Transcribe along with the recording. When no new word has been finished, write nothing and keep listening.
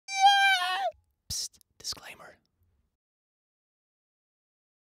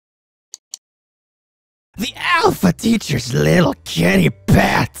alpha teacher's little kitty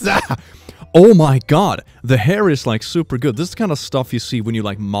pet. Oh my god, the hair is like super good. This is the kind of stuff you see when you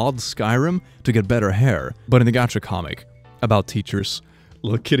like mod Skyrim to get better hair. But in the gacha comic about teachers,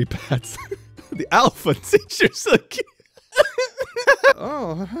 little kitty pets, the alpha teacher's like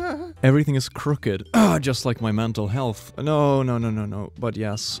oh, everything is crooked. Just like my mental health. No. But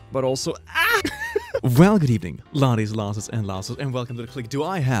yes, but also Well, good evening, laddies, lasses, and lasses, and welcome to the click. Do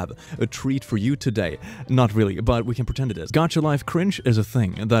I have a treat for you today? Not really, but we can pretend it is. Gacha Life Cringe is a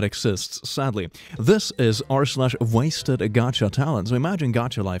thing that exists, sadly. This is r/WastedGachaTalent. So imagine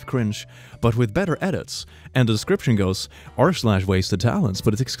Gacha Life Cringe, but with better edits. And the description goes, r/WastedTalents,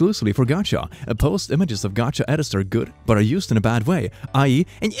 but it's exclusively for gacha. Post images of gacha edits are good, but are used in a bad way, i.e.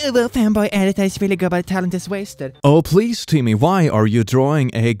 an evil fanboy editor is really good, but talent is wasted. Oh, please, Timmy, why are you drawing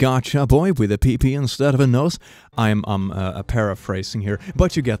a gacha boy with a PP instead of a nose? I'm paraphrasing here,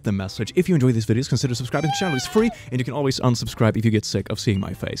 but you get the message. If you enjoy these videos, consider subscribing to the channel. It's free, and you can always unsubscribe if you get sick of seeing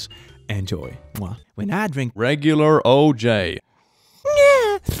my face. Enjoy. Mwah. When I drink regular OJ.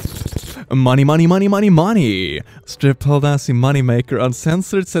 Money, money, money, money, money. Strip pole dancing money maker,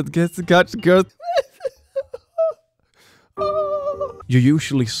 uncensored, said gets gacha girl. You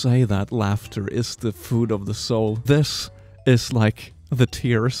usually say that laughter is the food of the soul. This is like the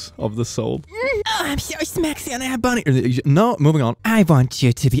tears of the soul. Oh, I'm so smexy and I have bunny. No, moving on. I want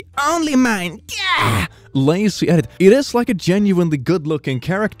you to be only mine. Yeah! Lazy edit. It is like a genuinely good-looking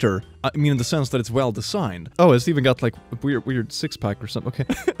character. I mean, in the sense that it's well designed. Oh, it's even got like a weird six-pack or something. Okay.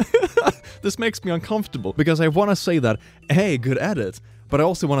 This makes me uncomfortable because I want to say that, hey, good edit. But I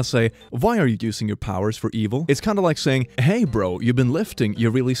also want to say, why are you using your powers for evil? It's kind of like saying, hey bro, you've been lifting,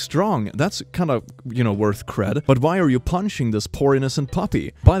 you're really strong. That's kind of, you know, worth cred. But why are you punching this poor innocent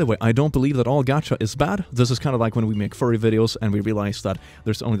puppy? By the way, I don't believe that all gacha is bad. This is kind of like when we make furry videos and we realize that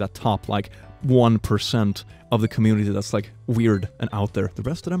there's only that top, like, 1% of the community that's, like, weird and out there. The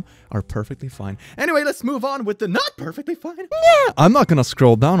rest of them are perfectly fine. Anyway, let's move on with the not perfectly fine. Yeah. I'm not gonna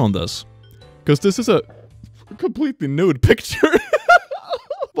scroll down on this, because this is a completely nude picture.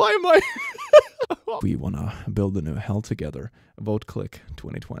 Why am I? We wanna build a new hell together. Vote click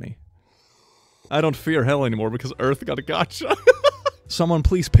 2020. I don't fear hell anymore because Earth got a gacha. Someone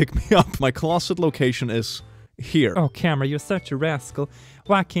please pick me up. My closet location is here. Oh, camera, you're such a rascal.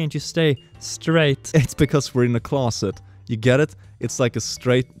 Why can't you stay straight? It's because we're in a closet. You get it? It's like a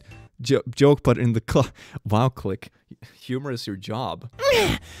straight joke, but in the wow, click. Humor is your job.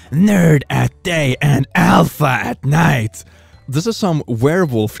 Nerd at day and alpha at night. This is some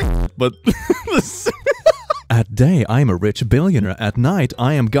werewolf, but at day, I am a rich billionaire. At night,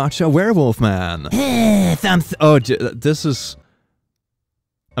 I am gacha werewolf man. Oh, this is...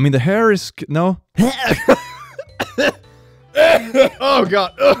 I mean, the hair is... No? Oh,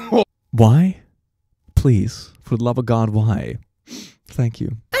 God. Why? Please, for the love of God, why? Thank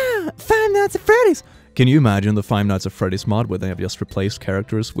you. Five Nights at Freddy's. Can you imagine the Five Nights at Freddy's mod where they have just replaced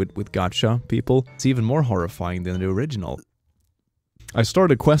characters with gacha people? It's even more horrifying than the original. I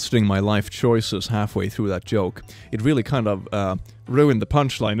started questioning my life choices halfway through that joke. It really kind of ruined the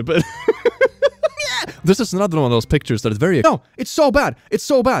punchline a bit. This is another one of those pictures that is very... No, it's so bad. It's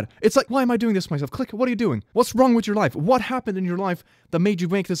so bad. It's like, why am I doing this to myself? Click, what are you doing? What's wrong with your life? What happened in your life that made you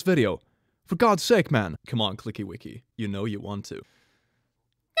make this video? For God's sake, man. Come on, Clicky Wiki. You know you want to.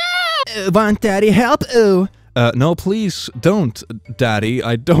 Want daddy help? Ooh. No, please don't, daddy.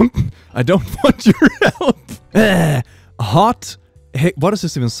 I don't want your help. Hot... Hey, what does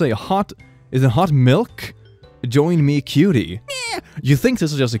this even say? Hot... Is it hot milk? Join me, cutie. Yeah. You think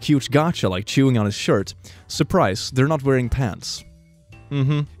this is just a cute gacha, like chewing on his shirt. Surprise, they're not wearing pants.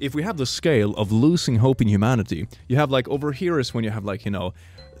 If we have the scale of losing hope in humanity, you have, like, over here is when you have, like, you know,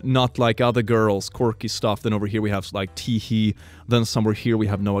 not like other girls, quirky stuff. Then over here we have, like, Teehee. Then somewhere here we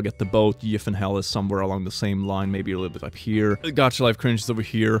have Noah Get the Boat. Yif and Hell is somewhere along the same line, maybe a little bit up here. Gacha Life Cringe is over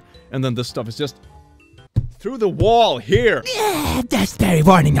here. And then this stuff is just... through the wall, here! Yeah, that's very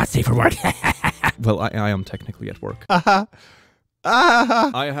warning, not safe for work. Well, I am technically at work.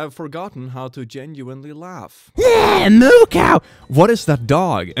 I have forgotten how to genuinely laugh. Yeah, moo cow! What is that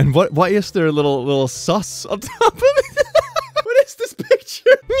dog? And why is there a little sus on top of it? What is this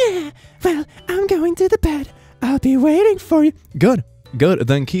picture? Yeah, well, I'm going to the bed. I'll be waiting for you. Good, good,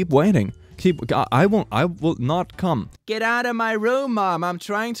 then keep waiting. I will not come. Get out of my room, Mom. I'm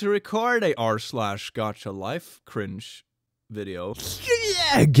trying to record a r/Gacha Life Cringe video.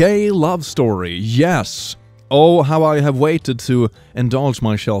 Yeah, gay love story, yes. Oh, how I have waited to indulge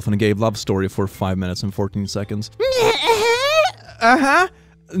myself in a gay love story for 5 minutes and 14 seconds. Uh-huh.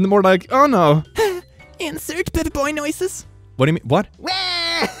 And more like, oh no. Insert baby boy noises. What do you mean? What?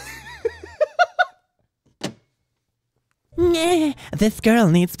 This girl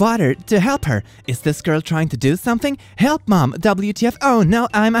needs water to help her. Is this girl trying to do something? Help, Mom. WTF. Oh, no,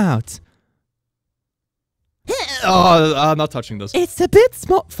 I'm out. Oh, I'm not touching this. It's a bit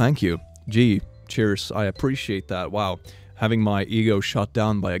small. Thank you. Gee, cheers. I appreciate that. Wow. Having my ego shut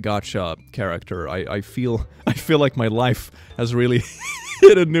down by a gacha character, I feel like my life has really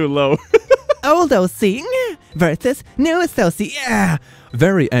hit a new low. Old OC versus new associate. Yeah.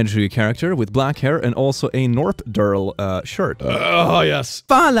 Very edgy character with black hair and also a Norpdirl shirt. Oh, yes.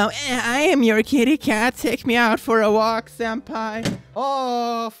 Follow. I am your kitty cat. Take me out for a walk, senpai.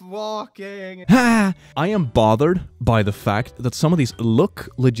 Off walking. Ah. I am bothered by the fact that some of these look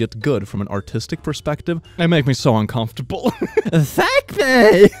legit good from an artistic perspective. They make me so uncomfortable. Thank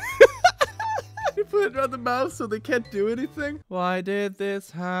me. You put it around the mouth so they can't do anything? Why did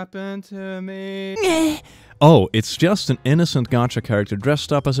this happen to me? Oh, it's just an innocent gacha character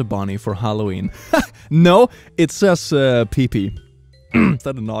dressed up as a bunny for Halloween. No, it says pee-pee. Is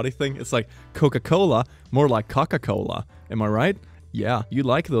that a naughty thing? It's like Coca-Cola, more like Coca-Cola. Am I right? Yeah, you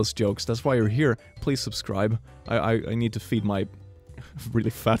like those jokes. That's why you're here. Please subscribe. I need to feed my really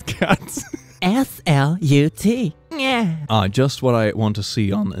fat cats. SLUT. Yeah. Just what I want to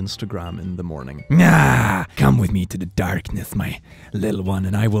see on Instagram in the morning. Come with me to the darkness, my little one,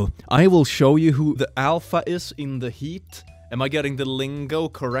 and I will show you who the alpha is in the heat. Am I getting the lingo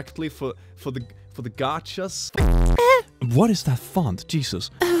correctly for the gachas? What is that font?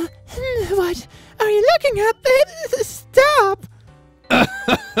 Jesus. What are you looking at? Stop.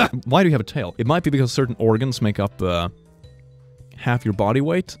 Why do you have a tail? It might be because certain organs make up half your body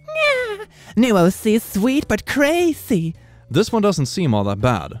weight. New OC is sweet but crazy. This one doesn't seem all that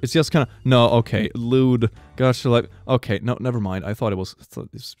bad. It's just kind of, no, okay, lewd, gacha like, okay, no, never mind. I thought it was...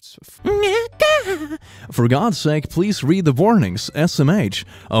 For God's sake, please read the warnings, SMH.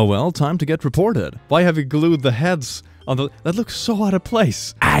 Oh well, time to get reported. Why have you glued the heads on the... That looks so out of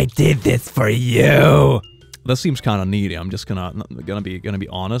place. I did this for you. That seems kind of needy. I'm just gonna be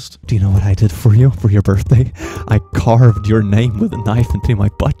honest. Do you know what I did for you for your birthday? I carved your name with a knife into my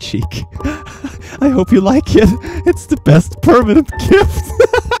butt cheek. I hope you like it. It's the best permanent gift.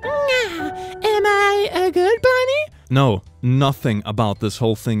 Am I a good bunny? No, nothing about this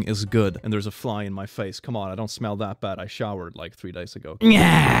whole thing is good. And there's a fly in my face. Come on, I don't smell that bad. I showered like 3 days ago.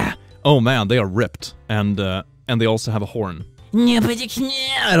 Yeah. Oh man, they are ripped, and they also have a horn. I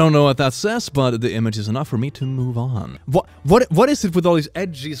I don't know what that says, but the image is enough for me to move on. What is it with all these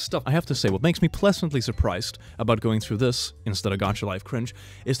edgy stuff? I have to say, what makes me pleasantly surprised about going through this instead of Gacha Life Cringe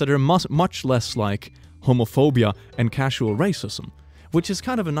is that they're much less like homophobia and casual racism, which is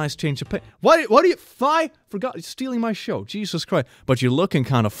kind of a nice change of pace. What are you fly? Forgot you're stealing my show, Jesus Christ! But you're looking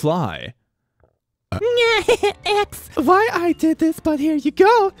kind of fly. X. Why I did this? But here you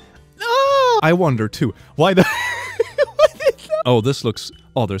go. Oh. I wonder too. Why the? Oh, this looks...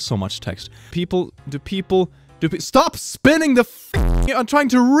 Oh, there's so much text. Stop spinning the I'm trying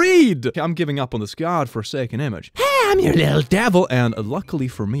to read! I'm giving up on this godforsaken image. Hey, I'm your little devil. And luckily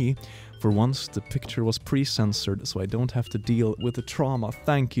for me, for once, the picture was pre-censored, so I don't have to deal with the trauma.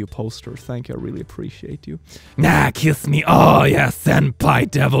 Thank you, poster. Thank you, I really appreciate you. Kiss me. Oh, yeah, senpai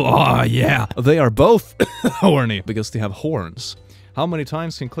devil. Oh, yeah. They are both horny, because they have horns. How many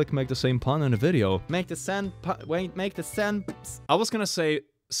times can Click make the same pun in a video? Make the I was gonna say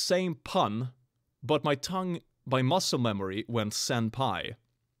same pun, but my tongue, by muscle memory, went senpai.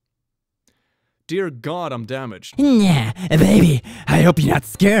 Dear God, I'm damaged. Yeah, baby, I hope you're not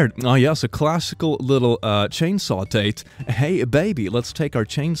scared. Oh yes, a classical little chainsaw date. Hey baby, let's take our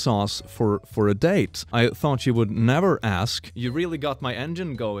chainsaws for a date. I thought you would never ask. You really got my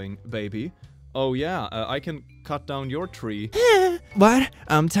engine going, baby. Oh yeah, I can cut down your tree. What?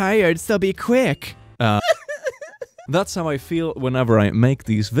 I'm tired, so be quick. That's how I feel whenever I make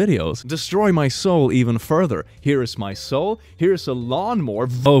these videos. Destroy my soul even further. Here is my soul, here's a lawnmower.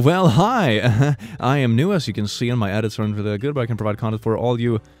 Oh well, hi! I am new, as you can see, and my edits aren't really good, but I can provide content for all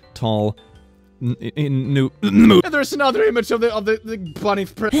you tall... new... There's another image of the bunny...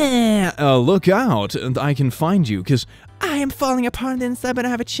 look out, and I can find you, because... I am falling apart on the inside, but I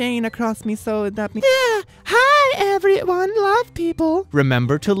have a chain across me, so that means... Yeah! Hi, everyone! Love people!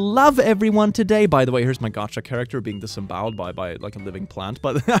 Remember to love everyone today! By the way, here's my gacha character being disemboweled by like a living plant,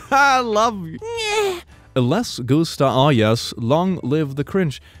 but... I love you! Yeah. Les Gusta... Oh yes, long live the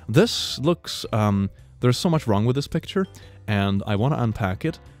cringe. This looks... there's so much wrong with this picture, and I want to unpack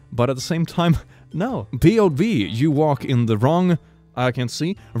it, but at the same time, no. POV, you walk in the wrong I can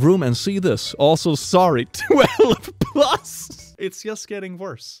see. Room and see this. Also, sorry, 12 plus. It's just getting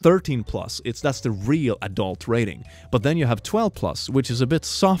worse. 13 plus, that's the real adult rating. But then you have 12 plus, which is a bit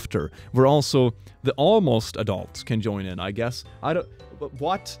softer, where also the almost adults can join in, I guess. I don't...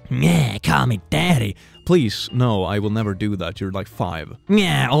 What? Yeah, call me daddy. Please, no, I will never do that. You're like 5.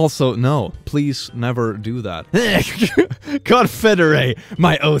 Yeah. Also, no, please never do that. Confederate,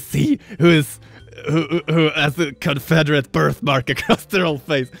 my OC, who has a Confederate birthmark across their whole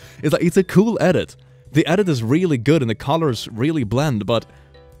face. It's a cool edit. The edit is really good and the colors really blend, but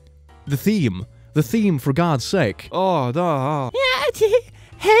the theme, for God's sake. Oh, duh. Yeah,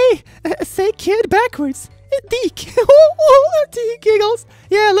 hey, say kid backwards. Deke. He giggles.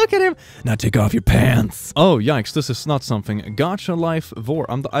 Yeah, look at him. Now take off your pants. Oh, yikes, this is not something. Gacha life vor.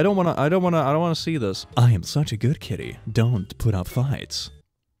 I don't wanna see this. I am such a good kitty. Don't put up fights.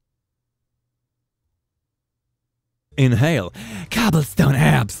 Inhale. Cobblestone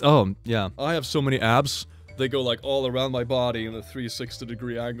abs. Oh, yeah. I have so many abs. They go like all around my body in a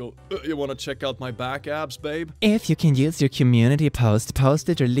 360-degree angle. You wanna check out my back abs, babe? If you can use your community post, post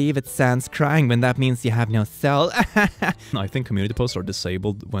it or leave it sans crying when that means you have no soul. I think community posts are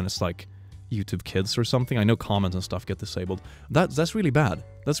disabled when it's like YouTube Kids or something. I know comments and stuff get disabled. That's really bad.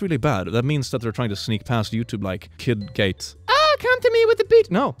 That's really bad. That means that they're trying to sneak past YouTube like KidGate. Ah, come to me with the beat.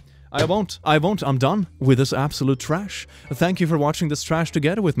 No. I won't. I'm done with this absolute trash. Thank you for watching this trash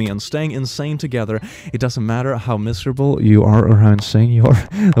together with me and staying insane together. It doesn't matter how miserable you are or how insane you are.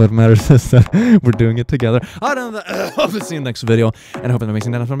 What matters is that we're doing it together. I don't know. Hope to see you in the next video. And I hope it's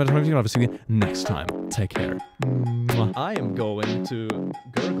amazing. I'll see you next time. Take care. I am going to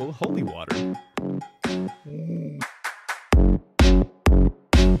gurgle holy water.